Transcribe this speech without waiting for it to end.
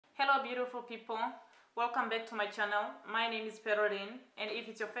Hello beautiful people, welcome back to my channel. My name is Pedrolin, and if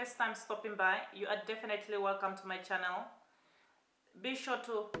it's your first time stopping by, you are definitely welcome to my channel. Be sure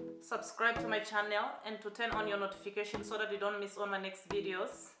to subscribe to my channel and to turn on your notifications so that you don't miss all my next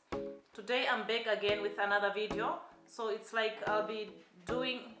videos. Today I'm back again with another video, so it's like I'll be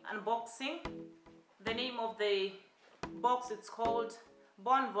doing unboxing. The name of the box, it's called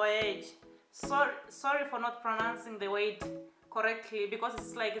Voyage. Sorry for not pronouncing the word correctly, because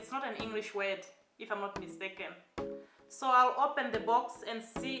it's not an English word, if I'm not mistaken. So I'll open the box and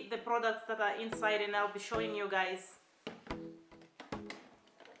see the products that are inside, and I'll be showing you guys.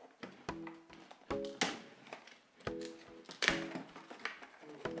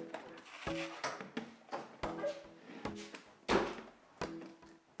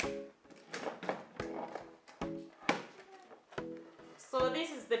 So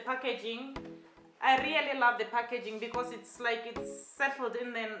this is the packaging. I really love the packaging because it's settled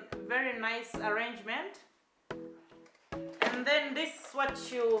in a very nice arrangement. And then this is what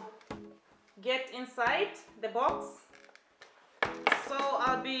you get inside the box. So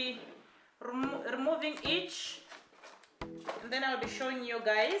I'll be removing each, and then I'll be showing you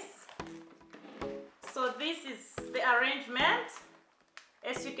guys. So this is the arrangement.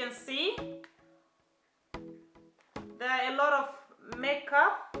 As you can see, there are a lot of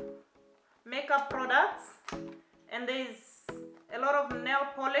makeup products, and there's a lot of nail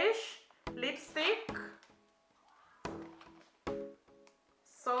polish, lipstick.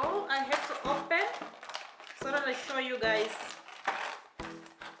 So I have to open so that I show you guys.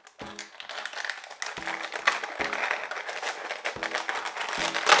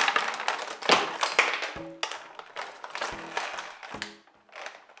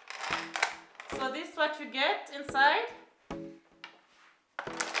 So this is what you get inside.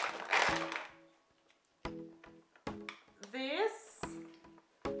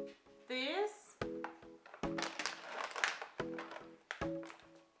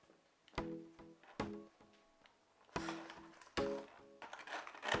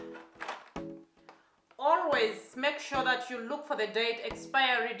 Always make sure that you look for the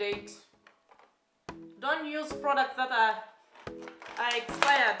expiry date. Don't use products that are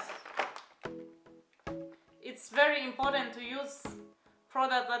expired. It's very important to use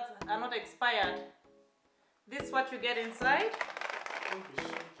products that are not expired. This is what you get inside.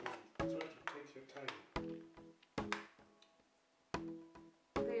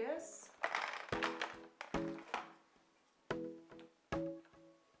 This.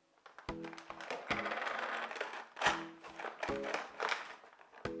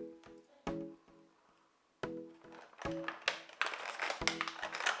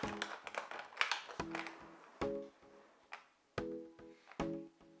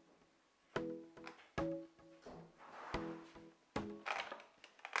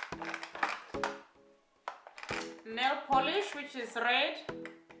 Nail polish, which is red.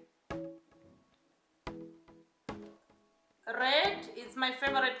 Red is my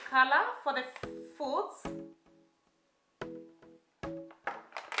favorite color for the foods.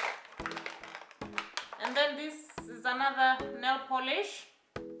 And then this is another nail polish.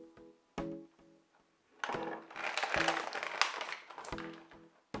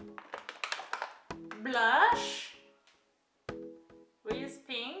 Blush, which is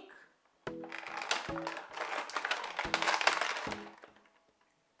pink.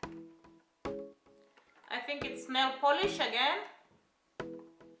 I think it's nail polish again.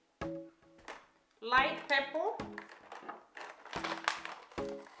 Light purple.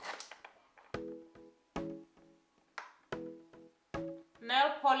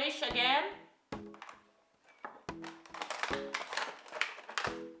 Nail polish again.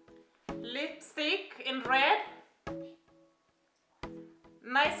 Lipstick in red.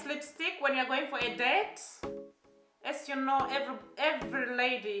 Nice lipstick when you're going for a date. As you know, every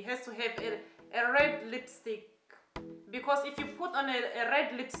lady has to have a red lipstick, because if you put on a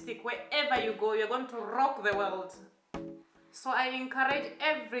red lipstick wherever you go, you're going to rock the world. So I encourage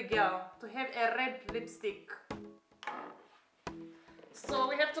every girl to have a red lipstick. So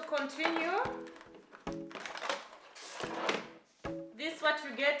we have to continue. This is what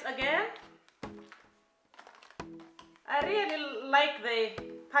you get again. I really like the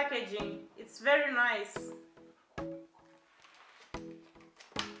packaging. It's very nice.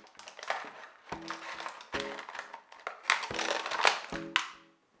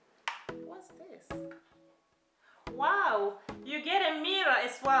 What's this? Wow, you get a mirror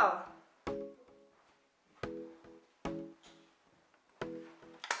as well.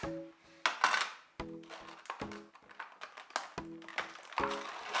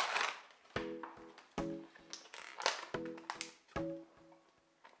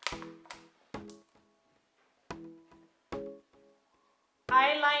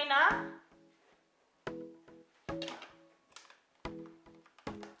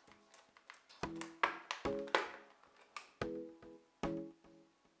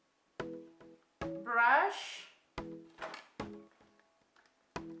 brush,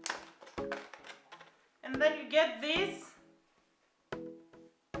 and then you get this.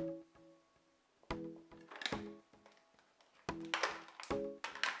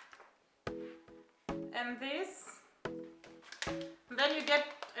 And this. And then you get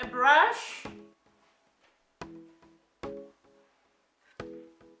a brush.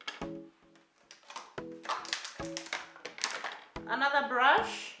 Another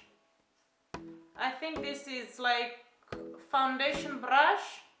brush. I think this is like foundation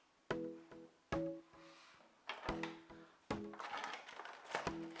brush.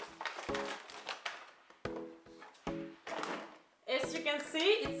 As you can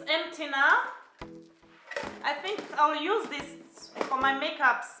see, it's empty now. I think I'll use this for my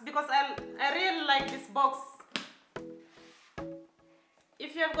makeups because I really like this box.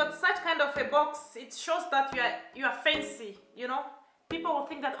 If you have got such kind of a box, it shows that you are fancy, you know. People will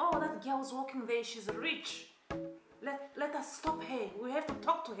think that, oh, that girl's walking there, she's rich. Let us stop her. We have to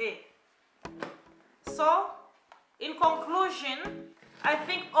talk to her. So, in conclusion, I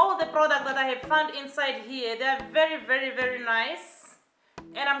think all the products that I have found inside here, they are very, very, very nice.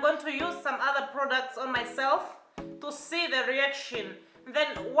 And I'm going to use some other products on myself to see the reaction. Then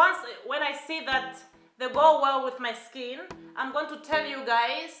when I see that they go well with my skin, I'm going to tell you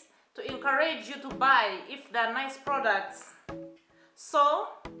guys to encourage you to buy if they're nice products. So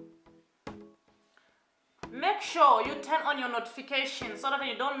make sure you turn on your notifications so that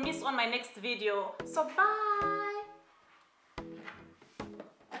you don't miss on my next video. So bye.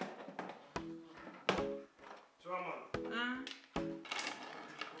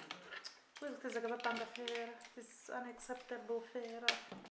 This is unacceptable.